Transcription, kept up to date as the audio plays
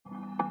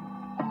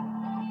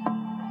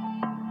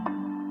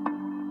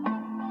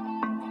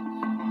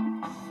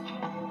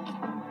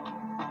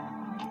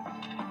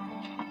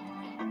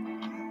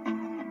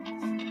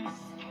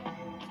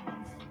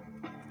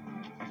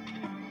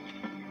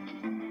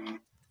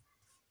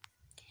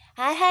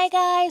Hi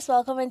guys,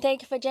 welcome and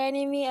thank you for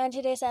joining me on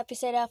today's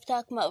episode of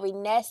Talk About with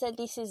Nessa.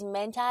 This is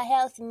Mental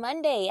Health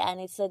Monday, and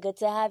it's so good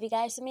to have you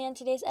guys with me on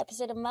today's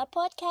episode of my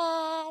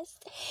podcast.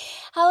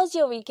 How was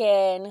your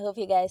weekend? Hope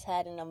you guys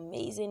had an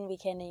amazing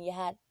weekend and you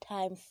had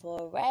time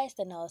for rest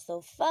and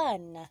also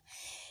fun.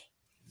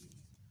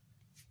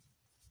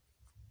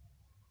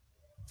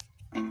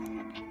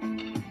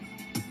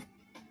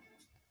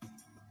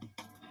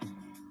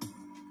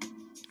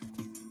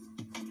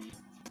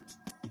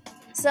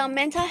 So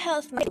mental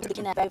health might be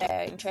looking at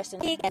very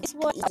interesting thing, and this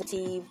one is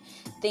positive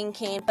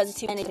thinking,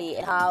 positive energy,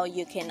 and how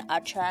you can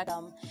attract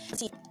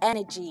positive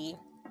energy.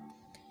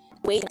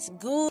 Wait, it's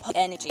good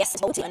energy. Yes,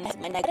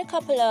 and I got a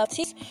couple of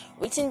tips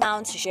written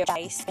down to share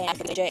guys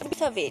and enjoy a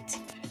bit of it.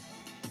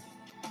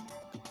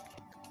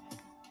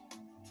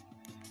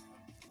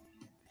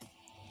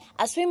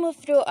 As we move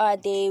through our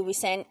day, we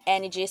send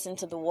energies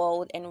into the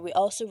world and we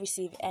also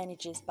receive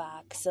energies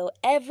back. So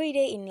every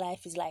day in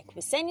life is like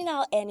we're sending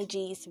out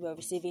energies, we're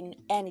receiving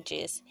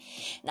energies.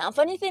 Now,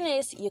 funny thing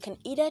is, you can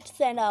either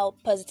send out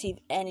positive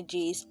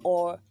energies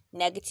or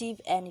negative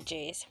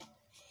energies.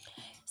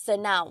 So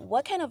now,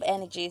 what kind of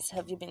energies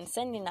have you been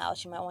sending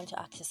out? You might want to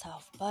ask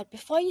yourself. But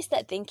before you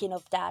start thinking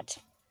of that,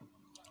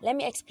 let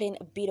me explain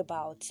a bit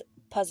about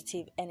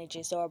positive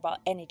energies or about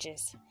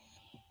energies.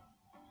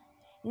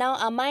 Now,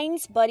 our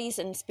minds, bodies,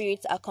 and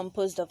spirits are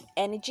composed of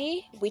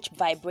energy which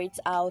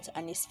vibrates out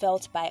and is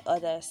felt by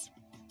others.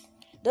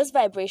 Those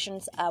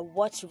vibrations are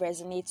what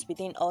resonates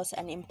within us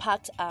and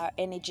impact our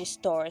energy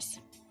stores.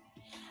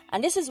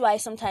 And this is why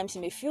sometimes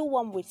you may feel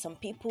warm with some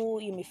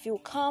people, you may feel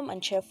calm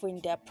and cheerful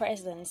in their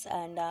presence,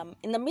 and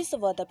in the midst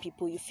of other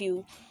people, you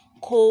feel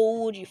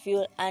cold, you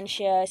feel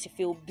anxious, you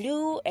feel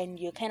blue, and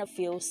you kind of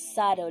feel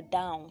sad or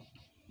down.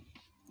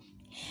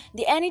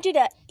 The energy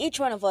that each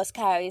one of us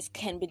carries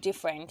can be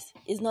different.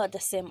 It's not the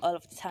same all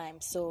of the time.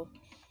 So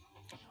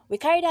we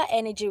carry that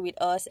energy with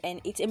us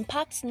and it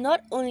impacts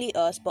not only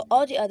us but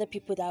all the other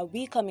people that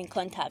we come in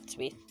contact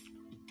with.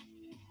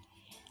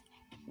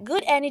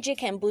 Good energy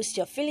can boost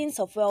your feelings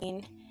of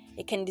well-being.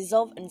 It can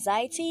dissolve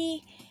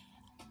anxiety.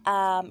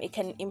 It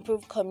can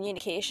improve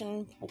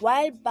communication.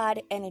 While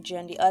bad energy,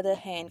 on the other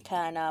hand,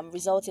 can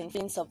result in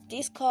feelings of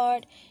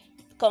discord,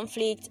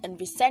 conflict, and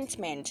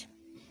resentment.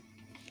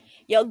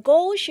 Your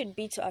goal should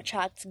be to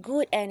attract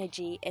good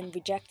energy and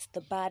reject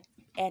the bad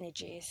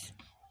energies.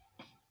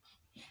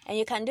 And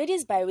you can do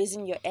this by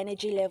raising your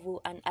energy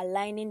level and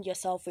aligning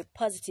yourself with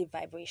positive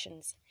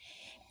vibrations.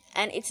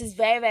 And it is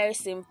very, very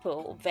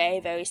simple.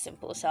 Very, very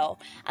simple. So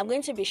I'm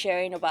going to be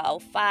sharing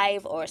about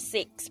 5 or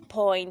 6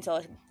 points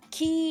or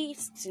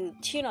keys to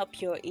tune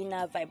up your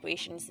inner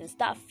vibrations and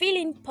start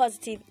feeling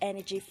positive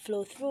energy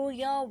flow through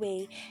your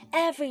way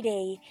every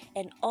day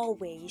and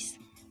always.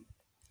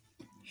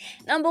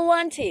 Number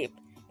 1 tip,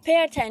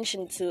 pay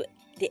attention to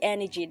the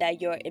energy that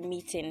you're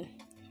emitting.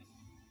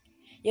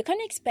 You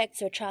can't expect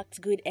to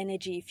attract good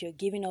energy if you're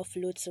giving off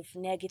loads of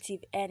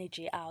negative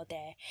energy out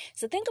there.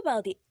 So think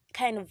about the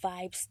kind of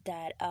vibes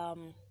that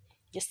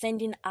you're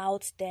sending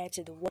out there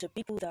to the world, to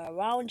people that are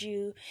around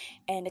you,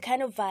 and the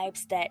kind of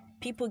vibes that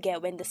people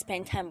get when they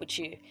spend time with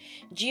you.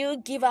 Do you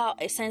give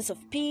out a sense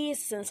of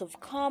peace, sense of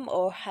calm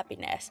or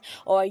happiness?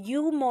 Or are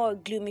you more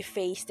gloomy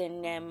faced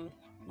and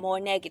more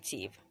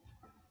negative?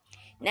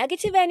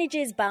 Negative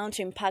energy is bound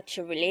to impact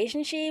your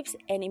relationships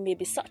and it may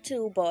be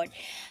subtle, but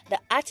the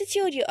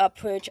attitude you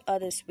approach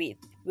others with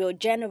will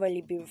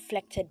generally be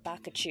reflected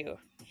back at you.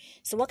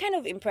 So what kind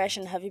of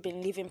impression have you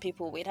been leaving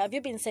people with? Have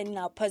you been sending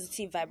out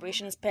positive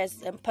vibrations,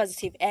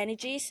 positive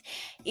energies?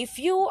 If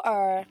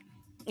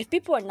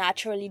people are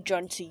naturally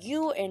drawn to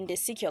you and they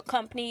seek your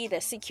company, they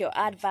seek your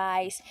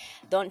advice,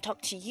 don't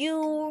talk to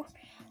you,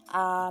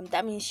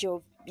 that means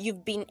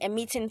you've been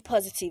emitting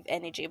positive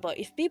energy. But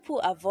if people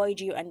avoid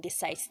you and they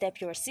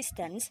sidestep your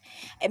assistance,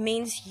 it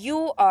means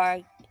you are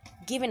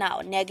giving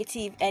out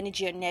negative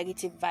energy or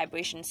negative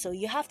vibration. So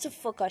you have to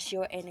focus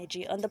your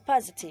energy on the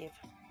positive.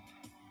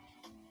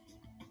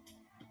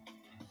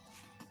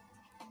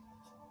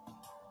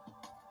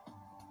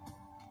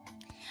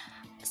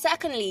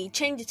 Secondly,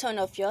 change the tone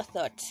of your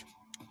thoughts.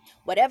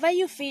 Whatever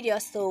you feed your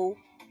soul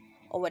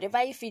or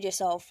whatever you feed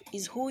yourself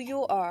is who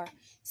you are.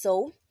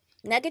 So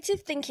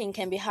negative thinking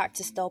can be hard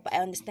to stop, I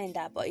understand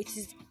that, but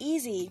it's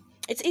easy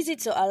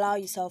to allow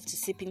yourself to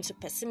sip into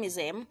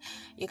pessimism.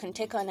 You can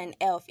take on an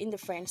air of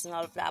indifference and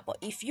all of that, but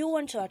if you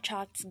want to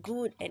attract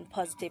good and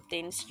positive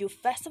things, you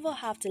first of all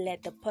have to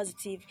let the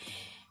positive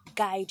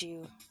guide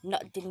you,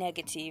 not the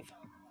negative.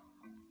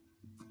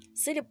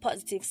 See the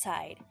positive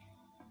side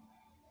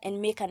and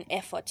make an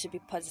effort to be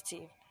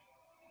positive.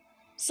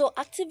 So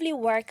actively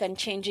work on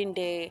changing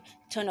the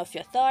tone of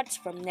your thoughts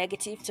from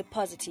negative to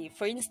positive.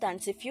 For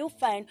instance, if you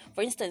find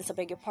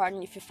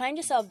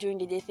yourself during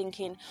the day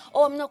thinking,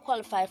 oh, I'm not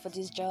qualified for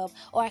this job,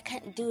 or I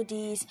can't do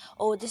this,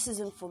 or this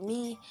isn't for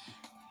me,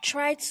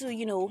 try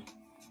to,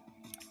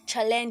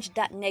 challenge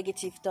that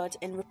negative thought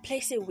and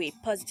replace it with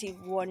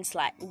positive words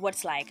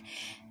like,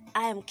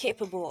 I am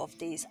capable of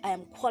this, I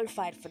am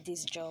qualified for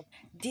this job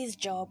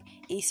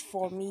is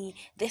for me,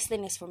 this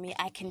thing is for me,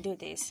 I can do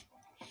this.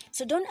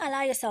 So don't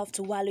allow yourself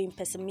to wallow in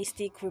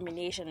pessimistic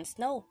ruminations.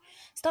 No.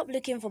 Stop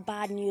looking for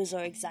bad news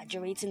or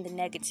exaggerating the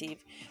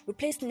negative.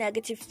 Replace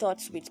negative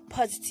thoughts with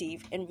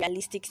positive and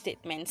realistic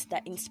statements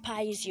that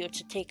inspires you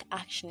to take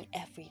action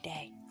every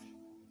day.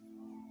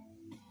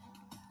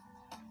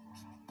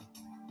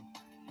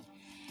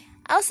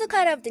 Also,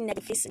 cut off the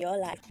negatives in your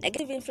life.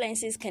 Negative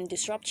influences can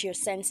disrupt your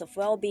sense of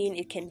well-being.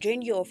 It can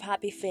drain you of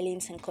happy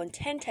feelings and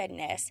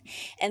contentedness.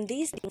 And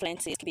these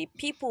influences can be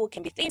people,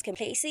 can be things, can be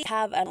places,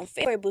 have an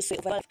unfavorable state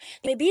of life.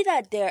 It may be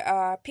that there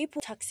are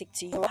people toxic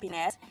to your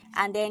happiness,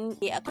 and then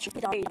they are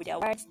contributing with their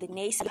words. The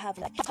naysayers have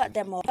cut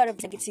them off. Cut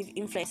off negative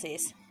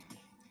influences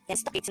and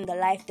start creating the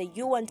life that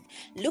you want.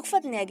 Look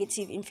for the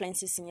negative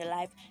influences in your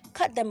life.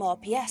 Cut them off.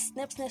 Yes,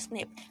 snip, snip,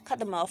 snip. Cut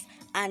them off,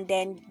 and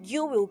then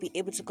you will be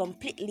able to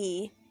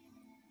completely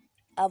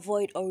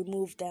avoid or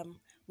remove them,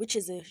 which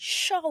is a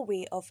sure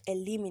way of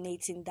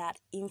eliminating that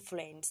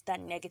influence, that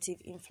negative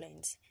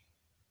influence.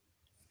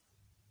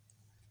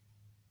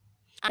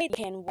 And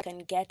can work on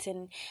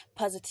getting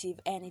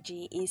positive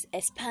energy is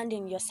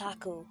expanding your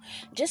circle.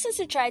 Just as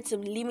you try to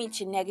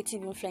limit your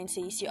negative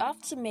influences, you have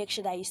to make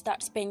sure that you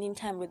start spending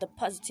time with the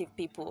positive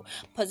people,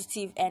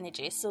 positive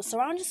energy. So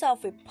surround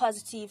yourself with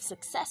positive,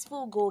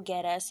 successful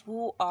go-getters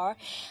who are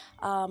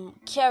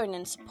caring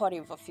and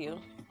supportive of you.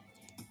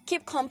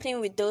 Keep company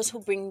with those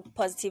who bring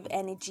positive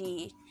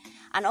energy,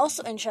 and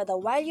also ensure that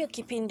while you're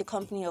keeping the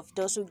company of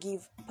those who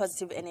give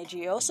positive energy,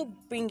 you're also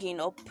bringing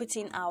or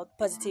putting out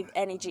positive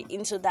energy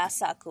into that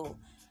circle.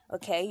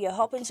 Okay, you're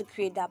helping to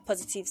create that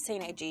positive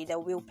synergy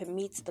that will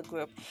permeate the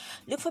group.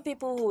 Look for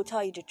people who will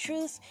tell you the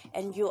truth,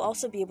 and you'll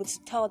also be able to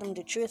tell them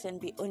the truth and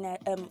be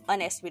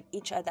honest with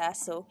each other.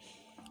 So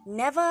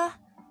never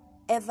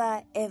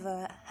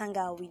ever hang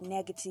out with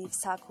negative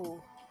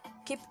circle.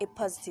 Keep a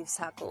positive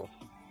circle.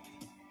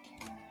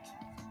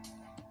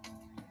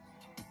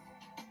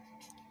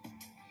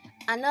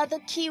 Another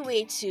key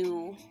way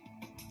to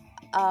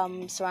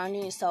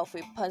surrounding yourself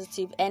with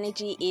positive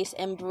energy is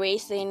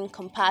embracing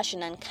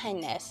compassion and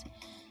kindness.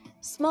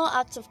 Small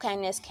acts of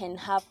kindness can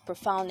have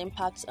profound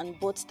impacts on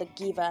both the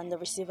giver and the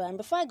receiver. And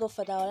before I go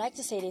further, I would like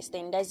to say this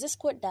thing. There's this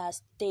quote that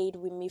has stayed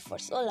with me for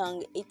so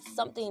long. It's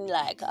something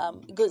like,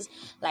 it goes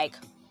like,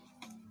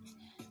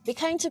 be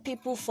kind to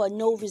people for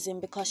no reason,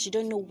 because you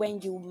don't know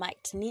when you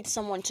might need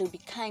someone to be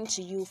kind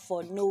to you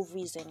for no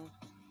reason.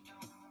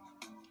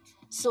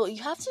 So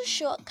you have to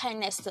show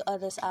kindness to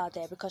others out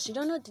there, because you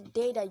don't know the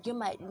day that you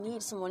might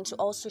need someone to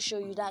also show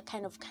you that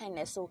kind of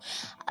kindness. So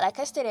like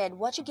I stated,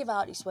 what you give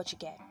out is what you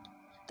get.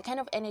 The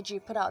kind of energy you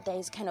put out there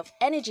is the kind of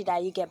energy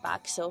that you get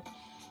back. So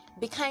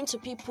be kind to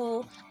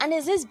people. And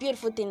there's this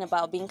beautiful thing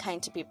about being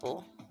kind to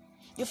people.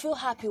 You feel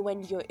happy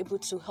when you're able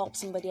to help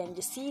somebody and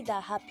you see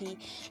that happy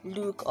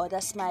look or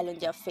that smile on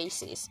their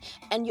faces.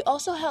 And you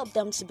also help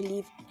them to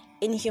believe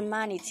in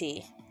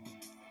humanity.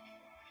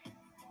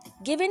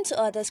 Giving to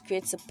others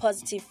creates a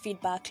positive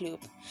feedback loop,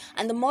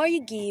 and the more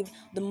you give,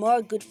 the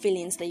more good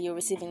feelings that you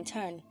receive in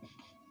turn.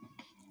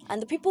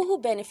 And the people who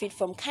benefit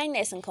from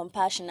kindness and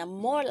compassion are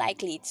more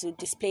likely to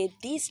display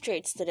these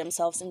traits to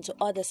themselves and to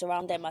others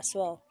around them as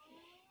well.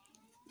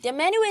 There are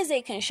many ways that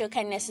you can show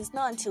kindness. It's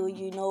not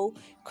until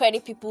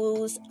credit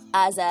people's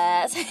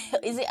Azas.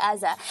 Is it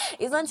Aza?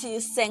 It's not until you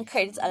send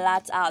credit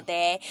alerts out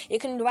there. You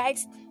can write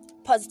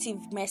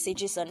positive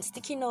messages on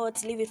sticky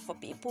notes, leave it for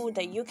people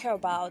that you care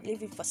about,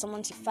 leave it for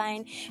someone to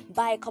find,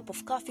 buy a cup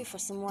of coffee for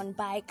someone,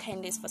 buy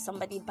candies for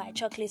somebody, buy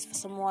chocolates for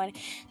someone,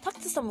 talk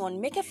to someone,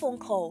 make a phone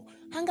call,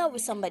 hang out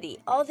with somebody.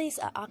 All these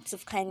are acts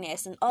of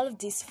kindness, and all of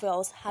this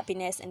fuels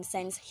happiness and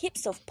sends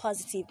heaps of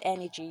positive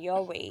energy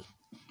your way.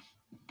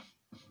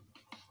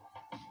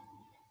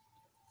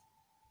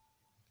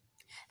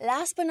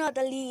 Last but not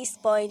the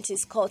least point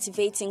is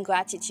cultivating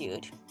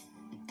gratitude.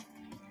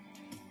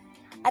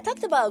 I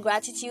talked about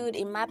gratitude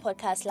in my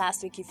podcast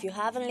last week. If you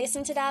haven't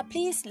listened to that,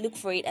 please look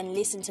for it and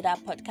listen to that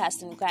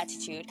podcast on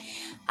gratitude.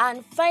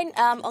 And find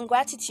on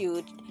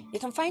gratitude, you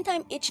can find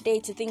time each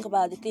day to think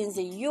about the things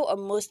that you are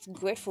most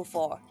grateful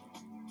for.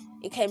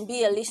 It can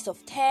be a list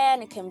of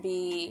 10, it can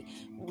be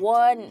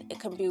 1, it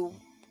can be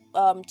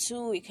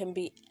 2, it can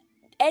be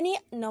any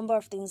number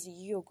of things that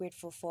you're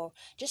grateful for.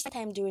 Just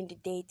time during the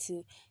day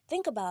to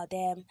think about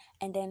them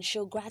and then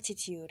show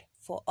gratitude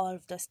for all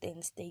of those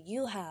things that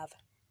you have.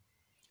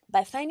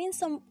 By finding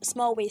some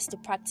small ways to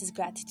practice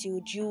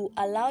gratitude, you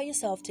allow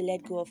yourself to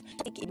let go of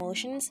negative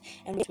emotions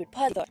and with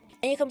positive.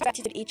 And you can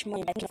practice it each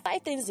morning by thinking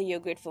 5 things that you're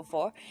grateful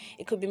for.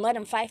 It could be more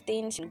than 5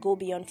 things, you can go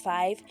beyond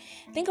 5.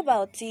 Think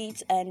about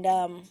it and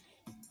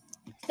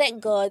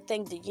thank God,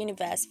 thank the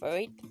universe for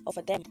it or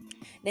for them.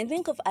 Then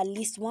think of at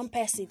least one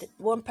person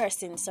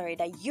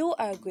that you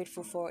are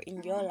grateful for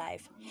in your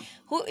life.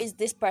 Who is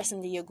this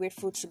person that you're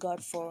grateful to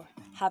God for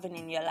having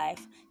in your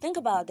life? Think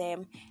about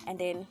them and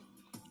then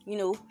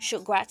show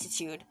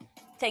gratitude.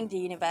 Thank the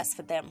universe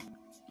for them.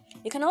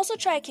 You can also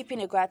try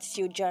keeping a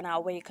gratitude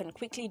journal where you can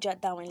quickly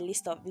jot down a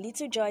list of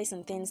little joys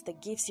and things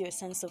that gives you a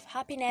sense of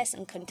happiness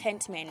and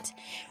contentment.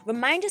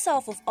 Remind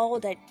yourself of all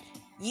that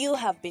you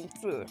have been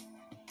through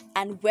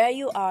and where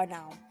you are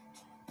now.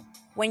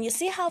 When you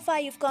see how far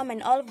you've come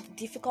and all of the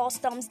difficult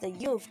storms that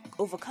you've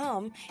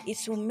overcome, it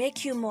will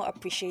make you more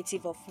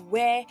appreciative of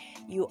where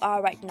you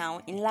are right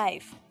now in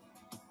life.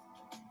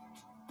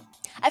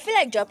 I feel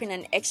like dropping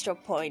an extra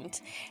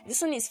point.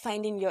 This one is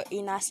finding your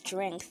inner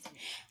strength.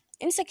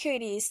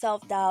 Insecurity,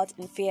 self-doubt,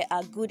 and fear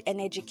are good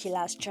energy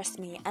killers, trust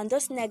me, and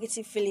those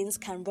negative feelings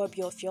can rob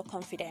you of your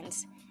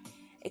confidence.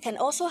 It can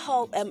also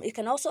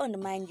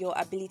undermine your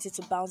ability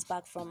to bounce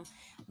back from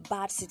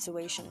bad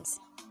situations.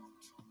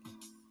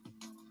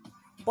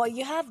 But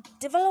you have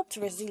developed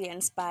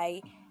resilience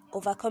by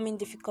overcoming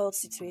difficult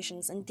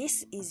situations, and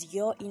this is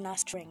your inner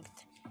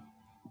strength.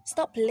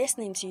 Stop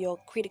listening to your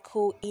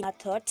critical inner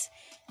thoughts.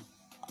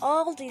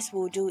 All this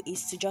will do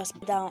is to just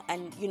down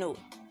and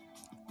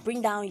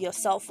bring down your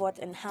self-worth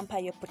and hamper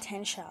your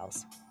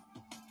potentials.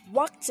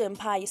 Work to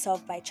empower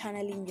yourself by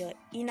channeling your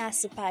inner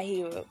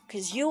superhero,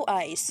 because you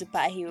are a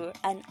superhero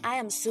and I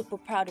am super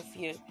proud of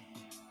you.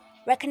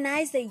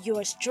 Recognize that you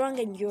are strong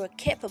and you are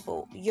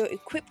capable. You're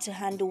equipped to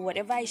handle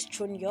whatever is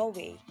thrown your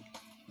way.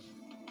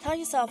 Tell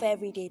yourself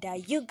every day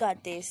that you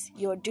got this,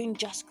 you're doing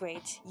just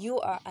great. You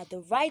are at the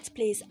right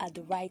place at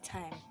the right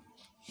time.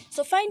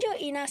 So find your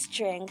inner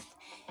strength,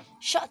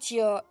 shut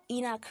your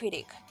inner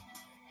critic,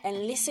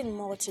 and listen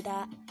more to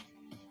that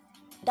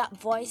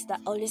voice that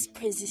always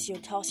praises you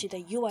and tells you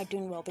that you are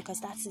doing well,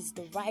 because that is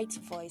the right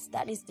voice.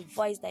 That is the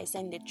voice that is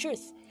saying the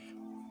truth.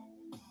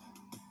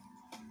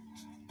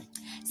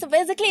 So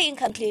basically, in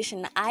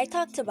conclusion, I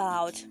talked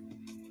about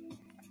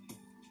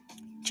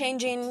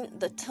changing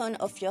the tone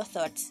of your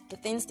thoughts, the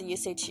things that you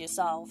say to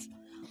yourself,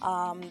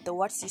 the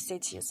words you say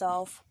to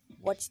yourself,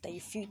 words that you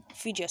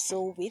feed your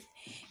soul with.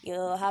 You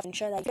have to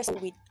ensure that you're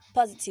with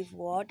positive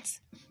words,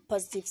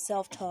 positive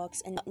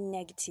self-talks, and not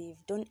negative.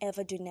 Don't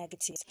ever do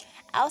negative.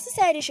 I also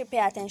said you should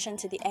pay attention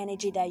to the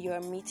energy that you're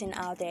emitting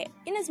out there.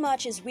 In as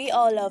much as we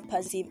all love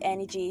positive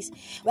energies,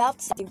 we have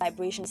to set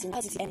vibrations in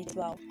positive energy as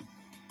well.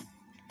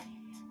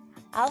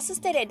 I also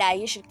stated that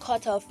you should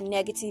cut off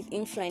negative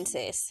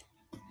influences.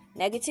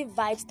 Negative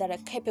vibes that are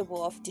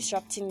capable of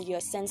disrupting your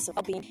sense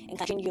of being and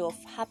catching you of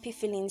happy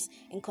feelings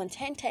and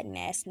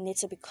contentedness need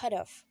to be cut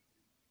off.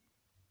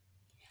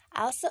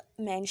 I also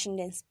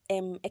mentioned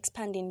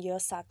expanding your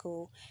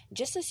circle.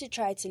 Just as you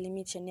try to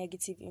limit your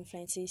negative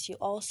influences, you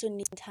also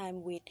need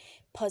time with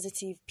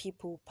positive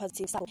people,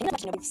 positive circle.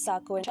 In a big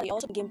circle, and you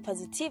also bring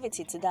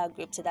positivity to that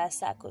group, to that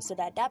circle, so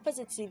that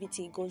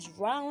positivity goes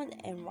round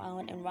and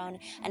round and round,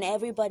 and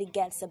everybody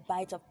gets a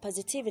bite of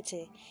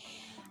positivity.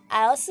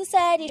 I also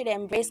said you should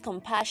embrace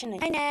compassion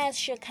and kindness,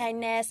 show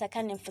kindness. I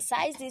can't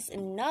emphasize this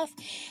enough.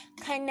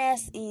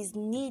 Kindness is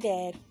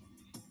needed.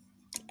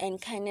 And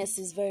kindness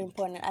is very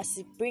important. As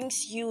it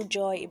brings you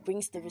joy, it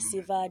brings the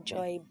receiver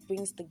joy, it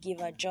brings the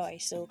giver joy.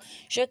 So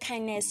show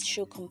kindness,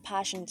 show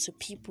compassion to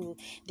people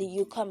that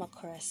you come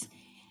across.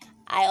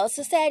 I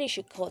also said you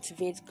should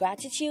cultivate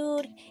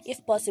gratitude.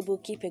 If possible,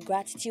 keep a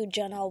gratitude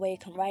journal where you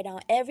can write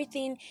down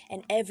everything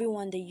and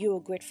everyone that you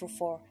are grateful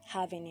for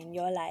having in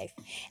your life.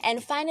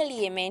 And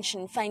finally, I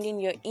mentioned finding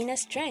your inner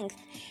strength.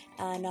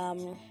 And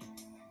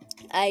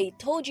I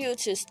told you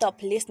to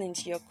stop listening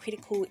to your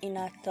critical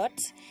inner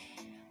thoughts.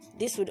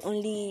 This would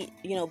only,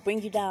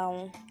 bring you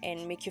down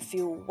and make you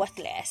feel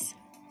worthless.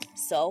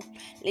 So,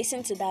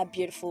 listen to that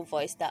beautiful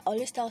voice that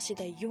always tells you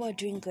that you are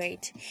doing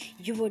great,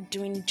 you are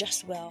doing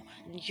just well,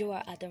 and you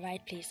are at the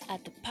right place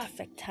at the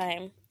perfect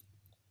time.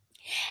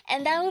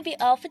 And that will be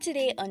all for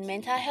today on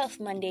Mental Health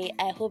Monday.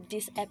 I hope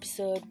this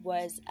episode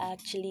was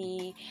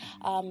actually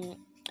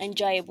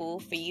enjoyable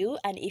for you,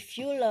 and if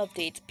you loved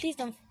it, please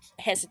don't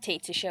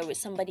hesitate to share with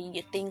somebody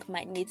you think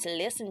might need to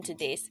listen to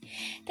this.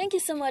 Thank you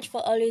so much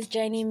for always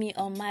joining me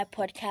on my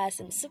podcast.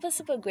 I'm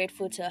super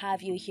grateful to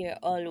have you here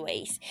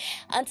always.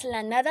 Until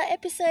another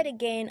episode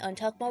again on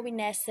Talk More with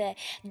Nessa,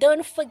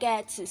 don't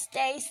forget to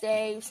stay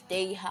safe,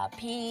 stay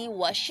happy,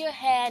 wash your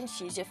hands,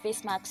 use your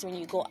face masks when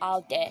you go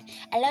out there.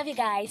 I love you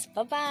guys.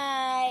 Bye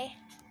bye.